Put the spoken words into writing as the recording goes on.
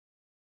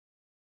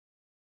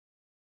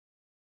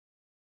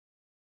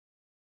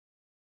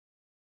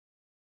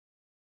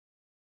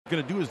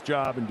going to do his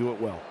job and do it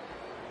well.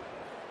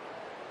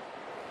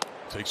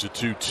 Takes a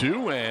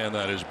 2-2, and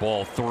that is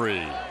ball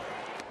 3.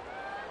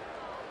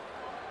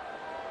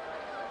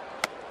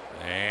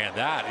 And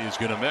that is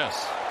going to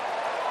miss.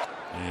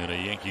 In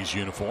a Yankees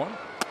uniform.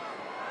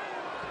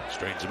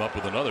 Straightens him up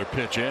with another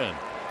pitch in.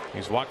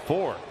 He's walked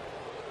 4.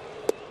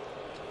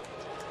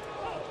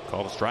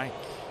 Called a strike.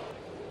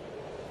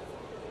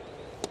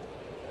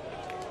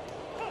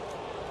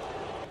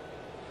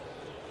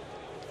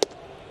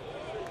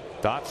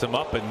 Dots him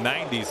up at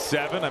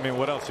 97. I mean,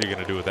 what else are you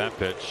going to do with that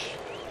pitch?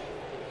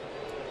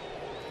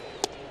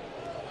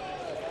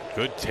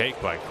 Good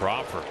take by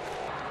Crawford.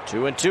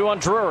 2-2 on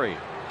Drury.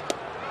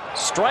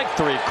 Strike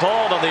 3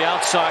 called on the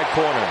outside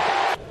corner.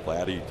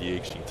 Vladdy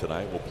DHing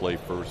tonight, will play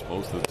first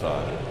most of the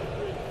time.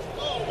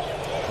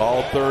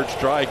 Called third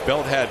strike.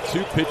 Belt had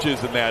 2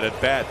 pitches in that at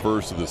bat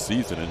first of the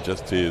season and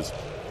just his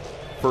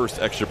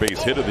first extra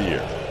base hit of the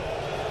year.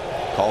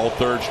 Called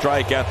third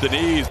strike at the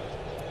knees.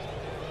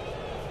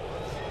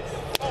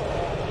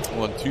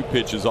 1-2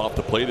 pitches off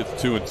the plate.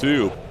 It's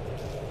 2-2.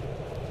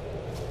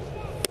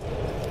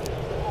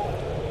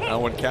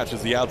 That one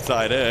catches the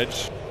outside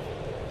edge.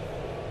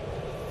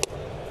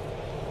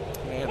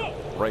 And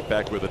right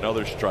back with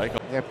another strike.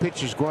 Their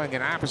pitch is going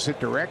in opposite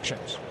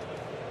directions.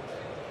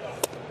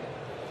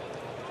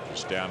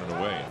 Just down and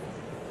away.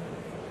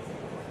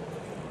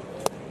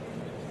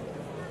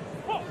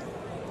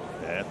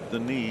 At the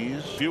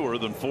knees, fewer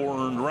than 4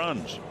 earned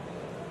runs.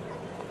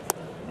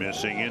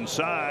 Missing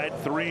inside,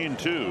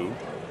 3-2.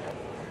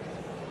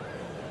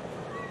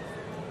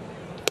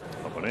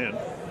 Up and in.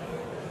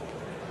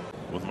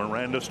 With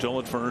Miranda still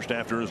at first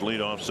after his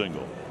leadoff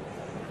single.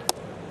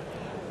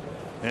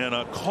 And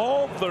a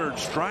called third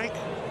strike.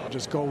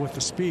 Just go with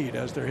the speed,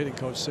 as their hitting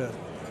coach said.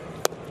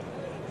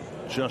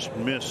 Just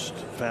missed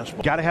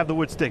fastball. Got to have the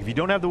wood stick. If you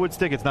don't have the wood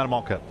stick, it's not a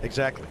malt cut.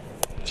 Exactly.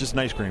 It's just an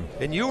ice cream.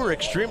 And you were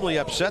extremely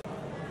upset.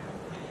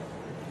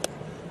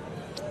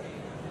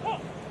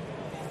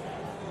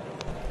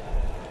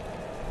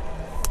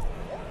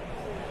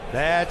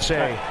 That's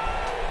a.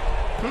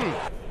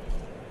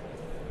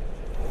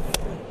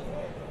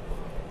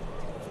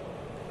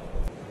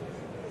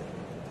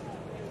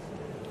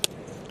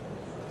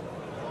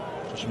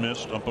 Just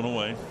missed, up and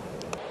away.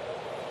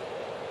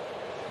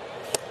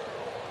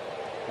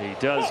 He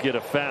does get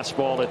a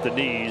fastball at the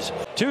knees.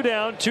 2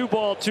 down,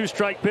 2-ball,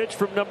 2-strike pitch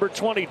from number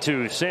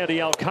 22,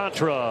 Sandy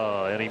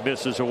Alcantara, and he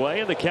misses away,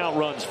 and the count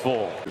runs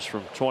full. It's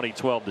from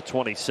 2012 to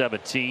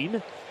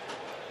 2017,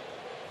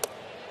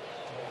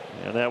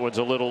 and that one's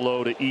a little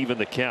low to even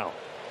the count.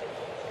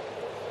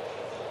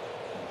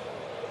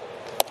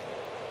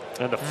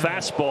 And the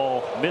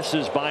fastball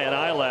misses by an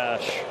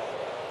eyelash.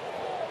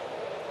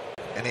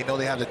 And they know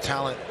they have the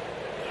talent.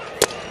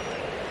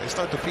 They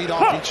start to feed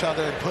off each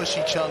other and push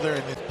each other.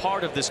 And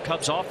part of this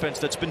Cubs offense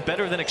that's been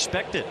better than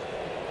expected.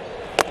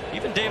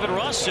 Even David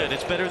Ross said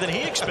it's better than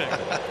he expected.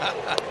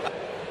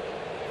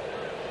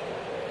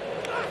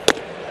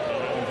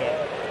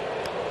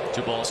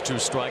 2 balls, 2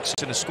 strikes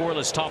in a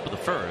scoreless top of the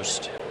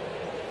first.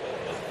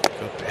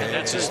 And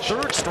that's his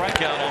 3rd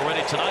strikeout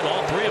already tonight.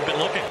 All 3 have been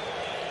looking.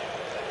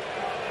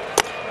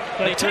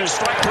 And he takes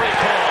strike 3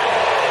 call.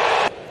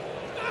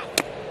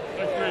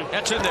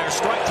 That's in there.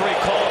 Strike 3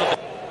 called.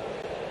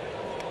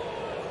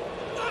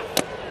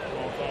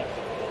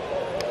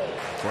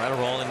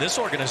 Gratterall in this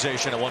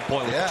organization at one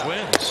point with the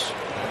Twins.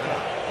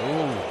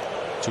 Ooh.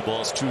 2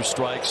 balls, 2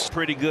 strikes.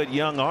 Pretty good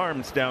young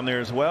arms down there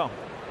as well.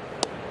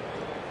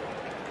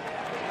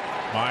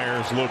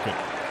 Myers looking.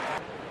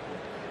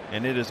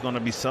 And it is going to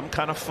be some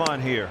kind of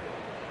fun here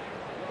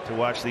to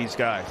watch these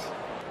guys.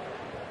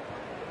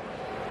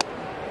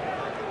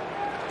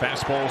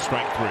 Fastball,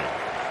 strike 3.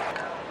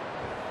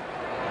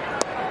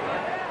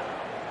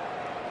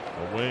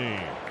 Away.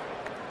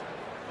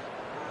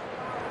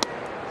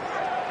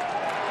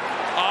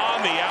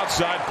 On the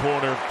outside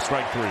corner,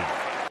 strike 3.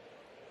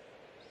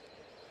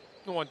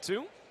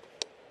 1-2.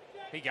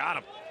 He got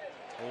him.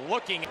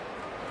 Looking.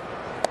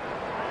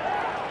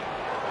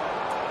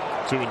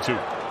 2-2.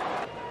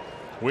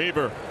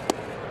 Weaver.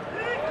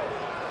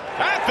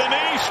 At the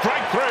knee,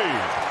 strike 3.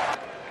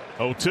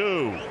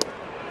 0-2.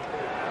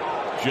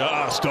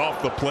 Just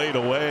off the plate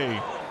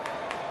away.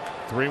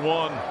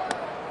 3-1.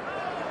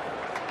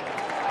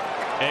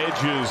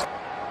 Edges.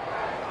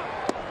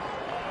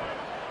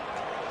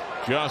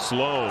 Just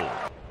low.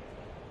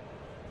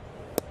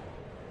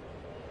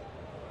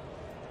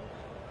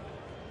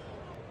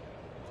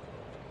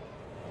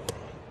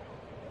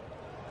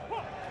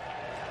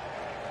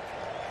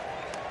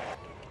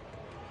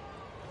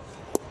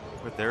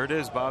 But there it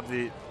is, Bob.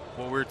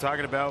 What we were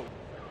talking about.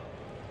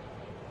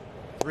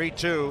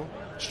 3-2.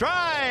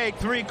 Strike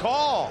 3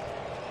 call.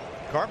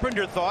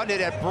 Carpenter thought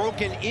it had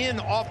broken in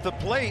off the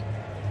plate.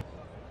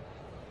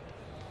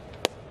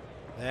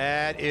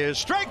 That is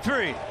strike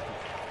 3.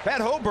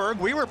 Pat Hoberg,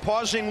 we were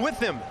pausing with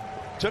him.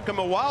 Took him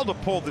a while to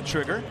pull the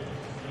trigger.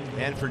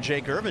 And for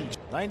Jake Irvin.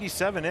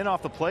 97 in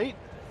off the plate.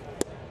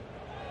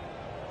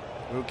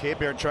 Okay,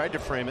 Bear tried to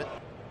frame it.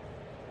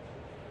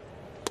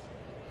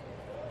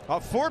 A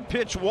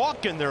 4-pitch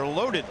walk, and they're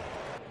loaded.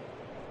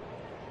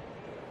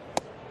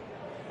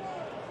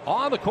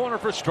 On the corner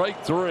for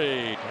strike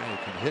 3. You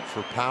can hit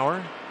for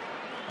power.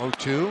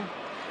 0-2.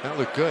 That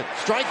looked good.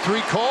 Strike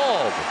 3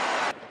 called.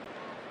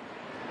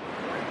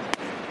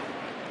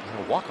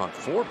 And a walk on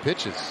 4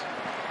 pitches.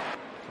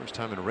 First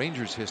time in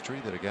Rangers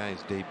history that a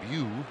guy's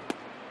debut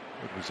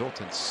would result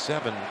in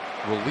 7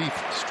 relief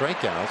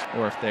strikeouts.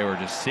 Or if they were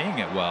just seeing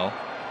it well.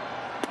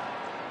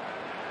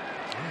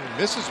 And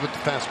misses with the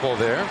fastball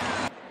there.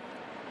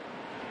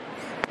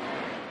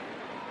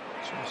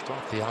 Just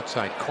off the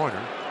outside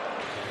corner.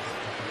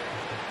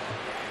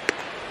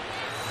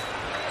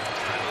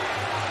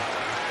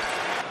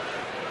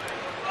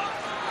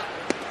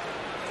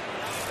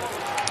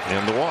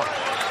 And the walk.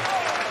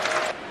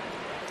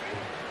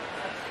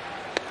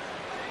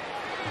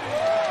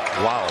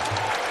 Wow.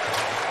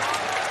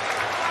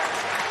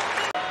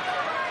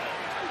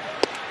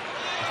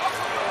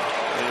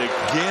 And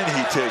again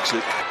he takes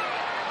it.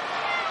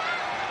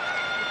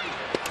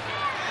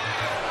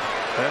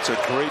 That's a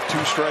great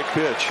 2-strike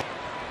pitch.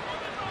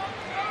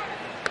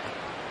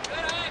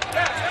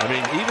 I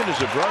mean, even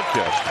as a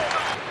broadcaster.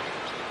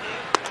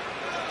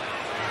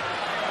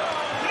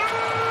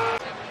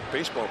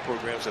 Baseball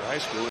programs at high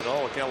school in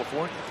all of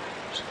California.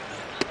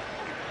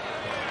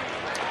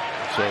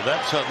 So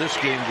that's how this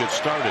game gets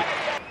started.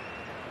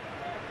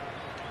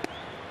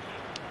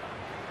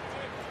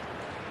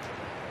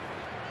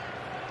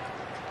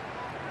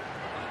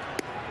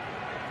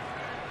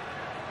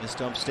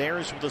 Missed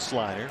upstairs with a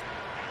slider.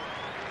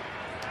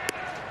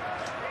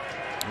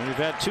 And we've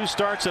had 2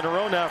 starts in a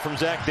row now from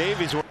Zach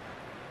Davies.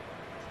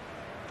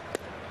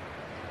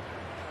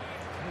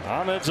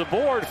 Ahmed's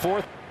aboard,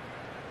 4th.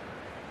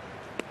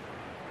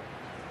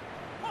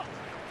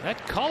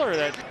 That color,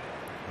 that.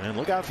 And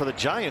look out for the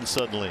Giants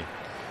suddenly.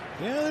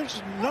 Yeah, there's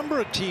a number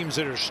of teams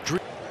that are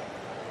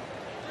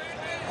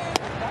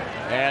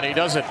And he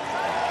does it.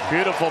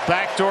 Beautiful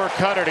backdoor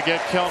cutter to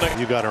get Kelnick.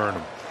 You got to earn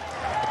them.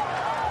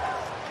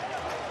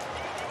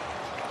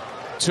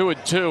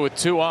 2-2 with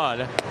 2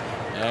 on.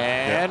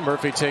 And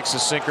Murphy takes a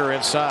sinker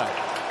inside.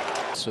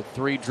 So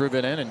 3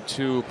 driven in and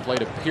 2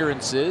 plate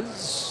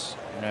appearances.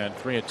 And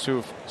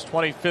 3-2. His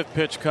 25th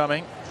pitch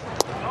coming.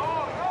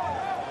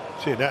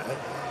 See,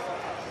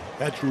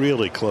 that's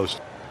really close.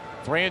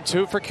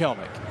 3-2 for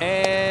Kelnick.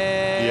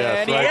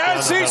 And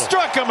yes, he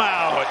struck him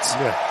out.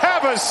 Yeah.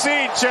 Have a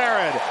seat,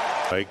 Jared.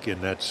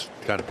 And that's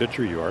the kind of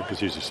pitcher you are, because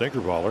he's a sinker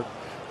baller.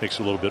 Makes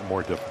it a little bit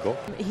more difficult.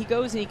 He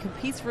goes and he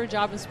competes for a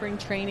job in spring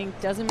training,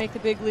 doesn't make the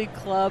big league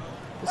club.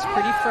 Was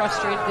pretty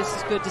frustrated. This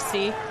is good to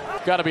see.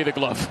 Got to be the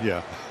glove.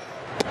 Yeah.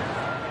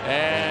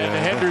 And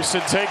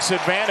Henderson takes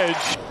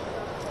advantage.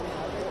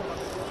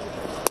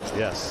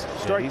 Yes.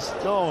 Strike.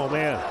 Oh,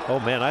 man. Oh,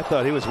 man, I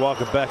thought he was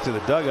walking back to the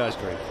dugout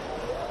straight.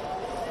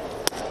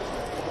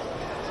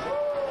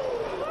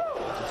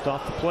 Just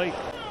off the plate.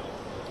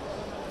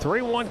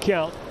 3-1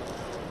 count.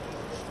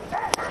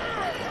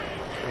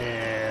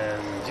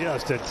 And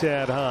just a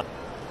tad high.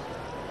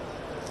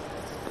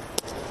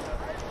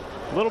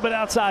 A little bit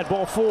outside,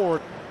 ball 4.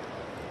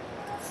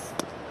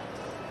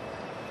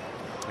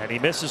 And he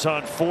misses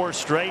on 4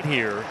 straight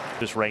here.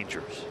 This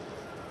Rangers.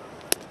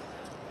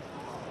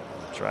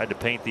 Tried to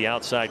paint the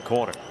outside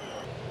corner.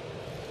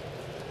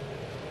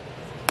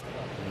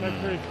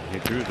 He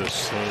drew the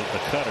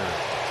cutter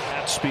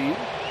at speed.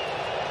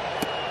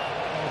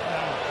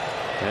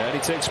 And he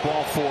takes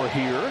ball 4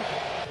 here.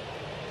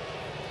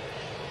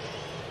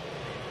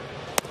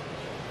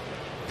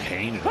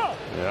 Painted.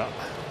 Yeah.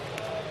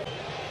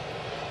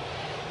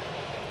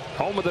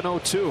 Home with an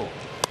 0-2.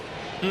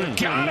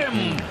 Got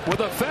him with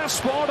a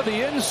fastball to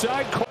the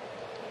inside corner.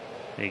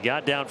 He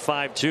got down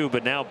 5-2,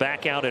 but now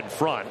back out in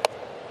front.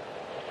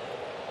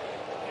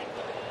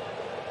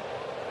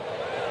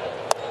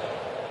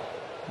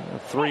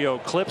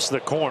 3-0 clips the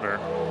corner.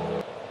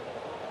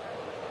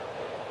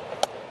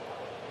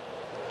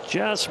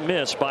 Just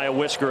missed by a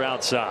whisker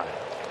outside.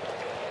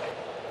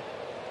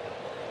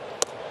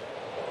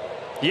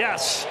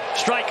 Yes,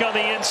 strike on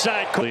the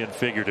inside. And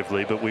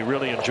figuratively, but we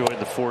really enjoyed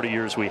the 40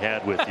 years we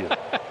had with you.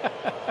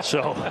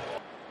 So.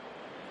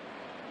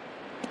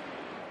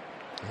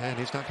 And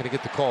he's not going to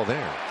get the call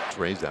there. It's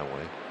raised that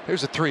way.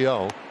 Here's a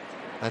 3-0.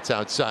 That's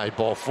outside,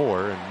 ball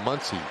 4, and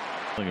Muncy.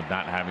 Of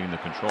not having the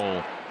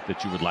control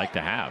that you would like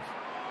to have.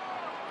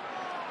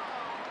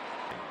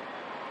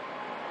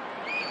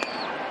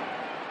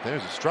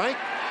 There's a strike.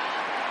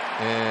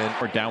 And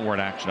or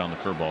downward action on the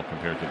curveball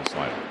compared to the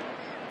slider.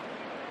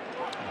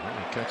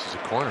 He catches a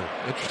corner.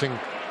 Interesting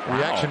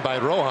reaction by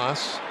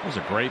Rojas. That was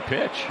a great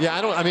pitch. Yeah,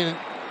 I mean,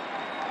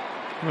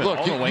 look,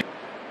 it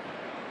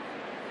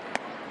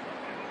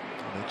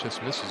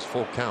just misses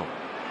full count.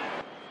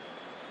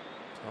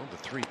 Oh, the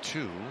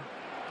 3-2,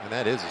 and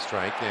that is a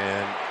strike.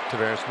 And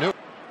Taveras knew.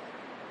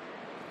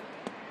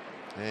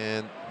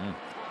 And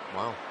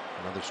wow,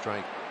 another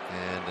strike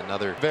and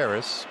another.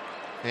 Taveras,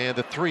 and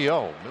the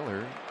 3-0.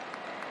 Miller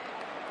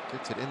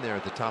gets it in there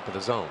at the top of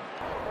the zone.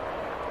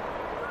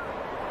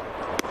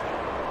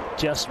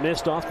 just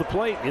missed off the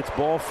plate. It's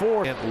ball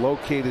 4. And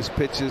locate his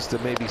pitches to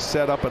maybe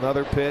set up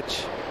another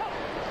pitch.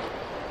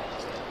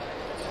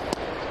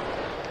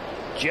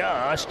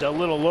 Just a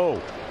little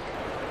low.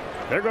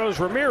 There goes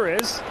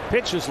Ramirez.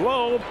 Pitch is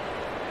low.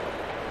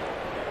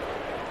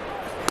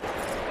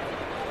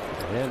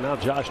 And now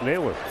Josh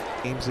Naylor.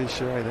 Games this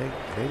year, I think.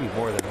 Maybe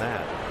more than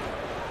that.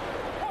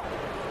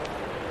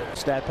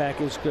 Stat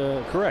pack is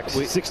correct.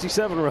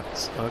 67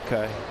 runs.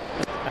 Okay.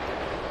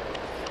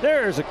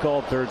 There's a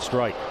called third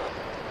strike.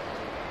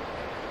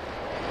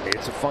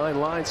 It's a fine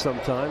line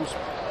sometimes.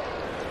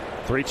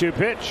 3-2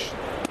 pitch.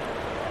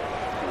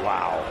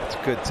 Wow. It's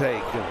a good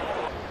take.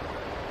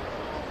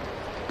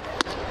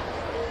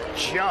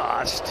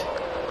 Just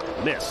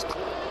missed.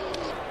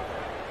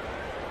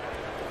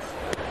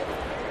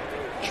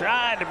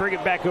 Tried to bring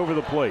it back over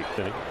the plate.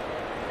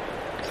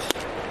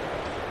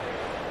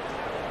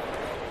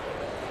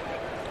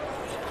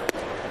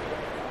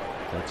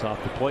 That's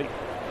off the plate.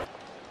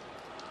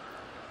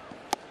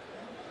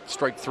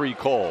 Strike 3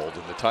 called,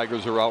 and the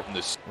Tigers are out in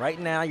this. Right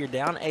now, you're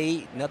down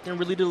 8, nothing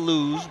really to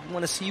lose. We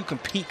want to see you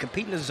compete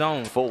in the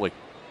zone. Foley.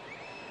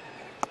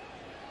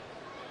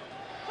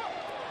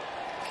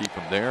 Keep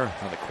him there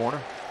on the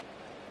corner.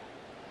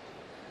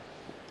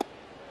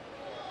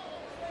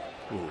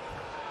 Ooh.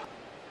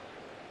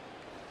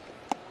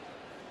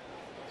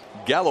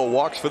 Gallo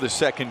walks for the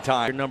second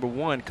time. Number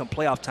 1 come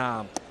playoff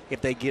time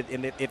if they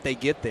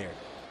get there.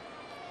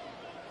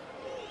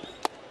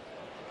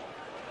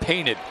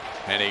 Painted,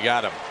 and he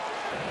got him.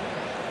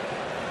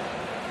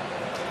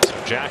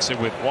 So Jackson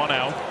with 1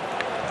 out.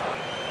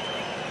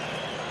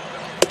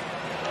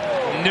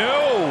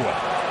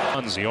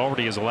 No! He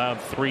already has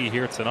allowed 3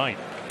 here tonight.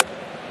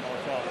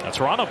 A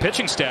Toronto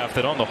pitching staff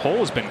that on the whole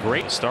has been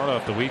great. Start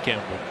off the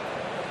weekend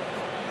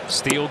with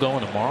Steele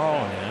going tomorrow,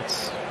 and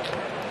it's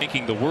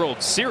making the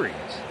World Series.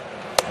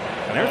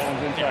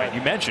 And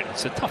you mentioned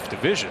it's a tough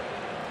division.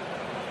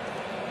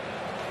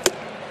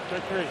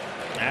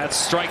 That's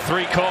strike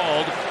 3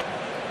 called.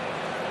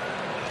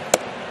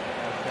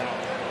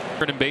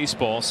 In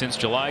baseball since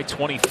July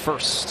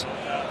 21st.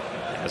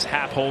 As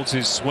Happ holds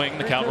his swing,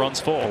 the count runs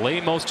full.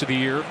 Late most of the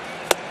year.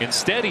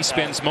 Instead, he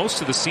spends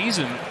most of the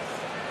season.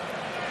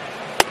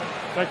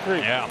 Strike 3.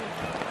 Yeah.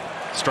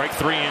 Strike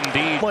 3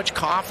 indeed. Much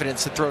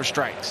confidence to throw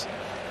strikes.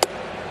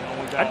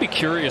 I'd be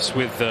curious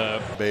with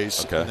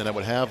base, and then I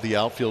would have the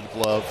outfield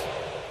glove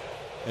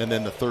and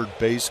then the third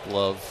base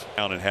glove.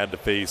 Down and had to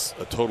face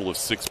a total of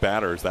 6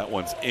 batters. That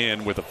one's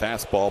in with a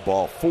fastball,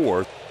 ball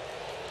 4.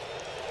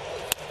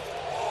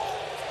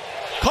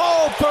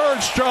 Called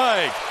third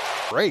strike.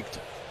 Raked.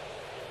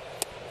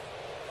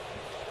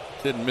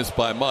 Didn't miss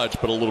by much,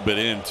 but a little bit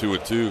in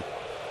 2-2.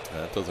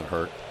 That doesn't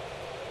hurt.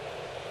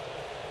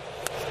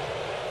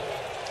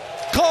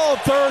 Called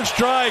third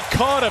strike,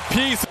 caught a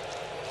piece.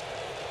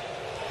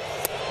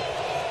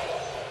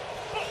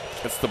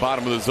 It's the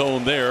bottom of the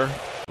zone there.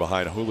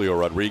 Behind Julio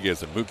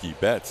Rodriguez and Mookie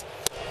Betts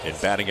in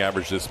batting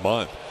average this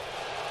month.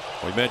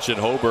 We mentioned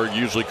Hoberg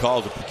usually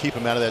calls it to keep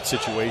him out of that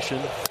situation.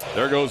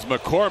 There goes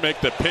McCormick.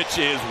 The pitch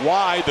is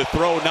wide. The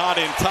throw not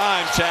in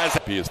time.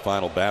 Chaz be his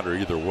final batter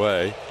either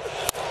way.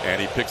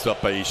 And he picks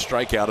up a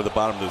strikeout at the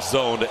bottom of the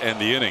zone to end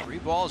the inning. 3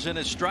 balls and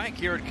a strike.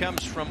 Here it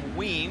comes from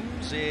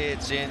Weems.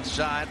 It's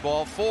inside,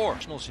 ball 4. In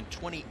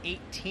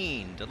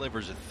 2018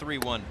 delivers a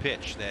 3-1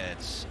 pitch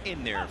that's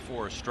in there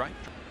for a strike.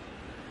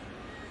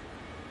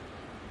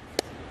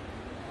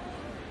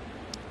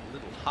 A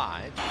little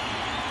high.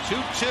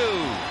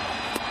 2-2.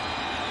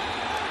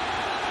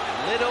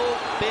 Little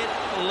bit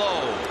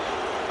low.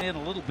 And a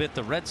little bit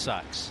the Red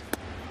Sox.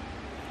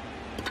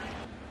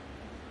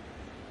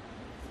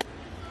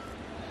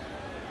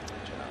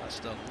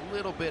 Just a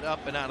little bit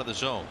up and out of the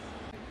zone.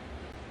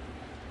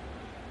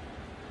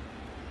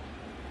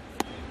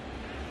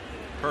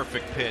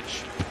 Perfect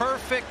pitch.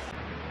 Perfect.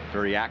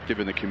 Very active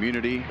in the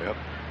community. Yep.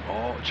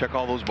 Oh, check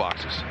all those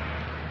boxes.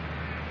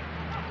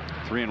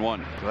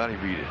 3-1. Glad he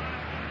beat it.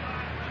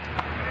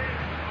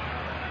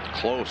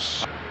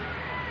 Close.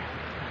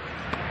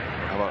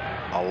 How about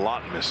a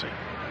lot missing?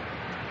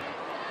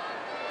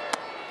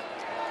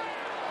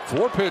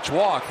 4-pitch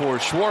walk for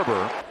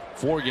Schwarber.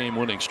 4-game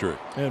winning streak.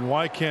 And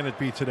why can't it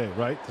be today,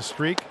 right? The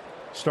streak,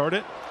 start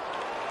it.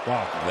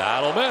 Wow.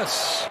 That'll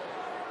miss.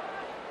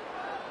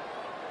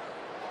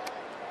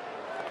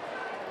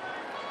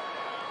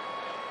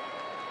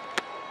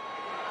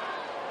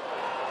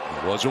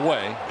 He was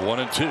away.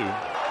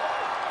 1-2.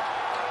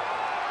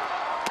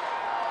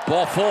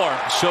 Ball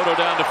 4. Soto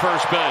down to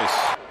first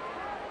base.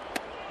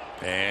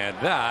 And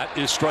that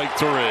is strike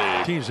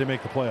 3. Teams, they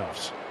make the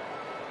playoffs.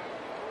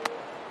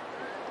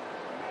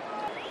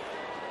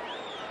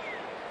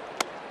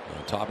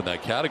 On top of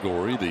that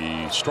category,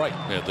 the strike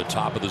at the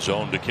top of the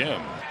zone to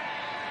Kim.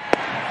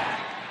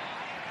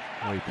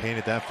 Well, he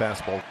painted that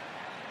fastball.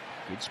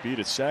 Good speed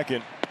at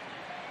second.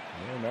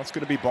 And that's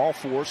going to be ball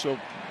 4. So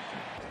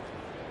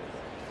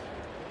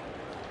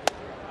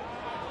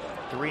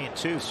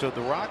 3-2. So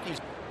the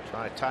Rockies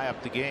trying to tie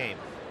up the game.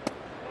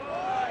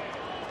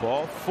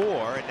 Ball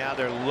 4, and now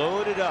they're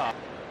loaded up.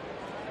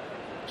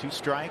 2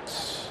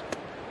 strikes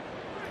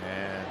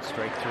And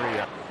strike 3.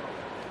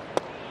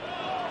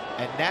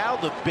 And now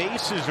the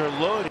bases are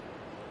loaded.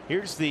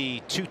 Here's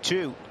the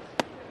 2-2.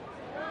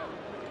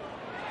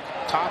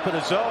 Top of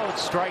the zone,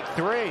 strike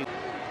 3.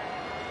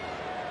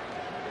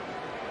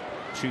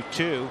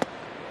 2-2.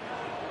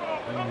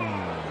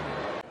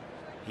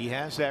 He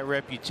has that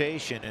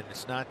reputation, and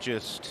it's not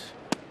just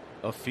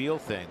a feel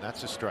thing.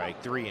 That's a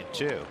strike.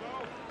 3-2.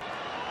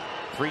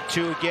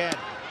 3-2 again.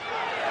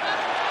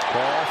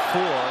 Ball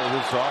 4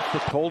 was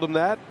off. Told him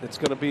that it's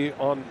going to be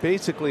on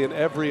basically an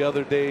every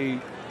other day.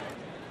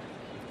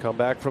 Come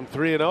back from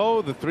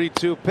 3-0. The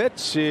 3-2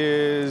 pitch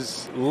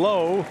is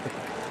low.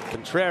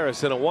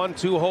 Contreras in a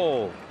 1-2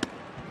 hole.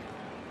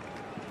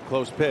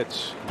 Close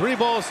pitch. 3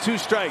 balls, 2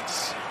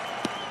 strikes.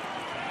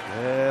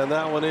 And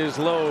that one is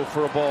low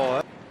for a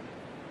ball.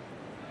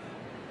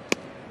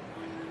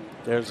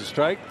 There's a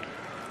strike.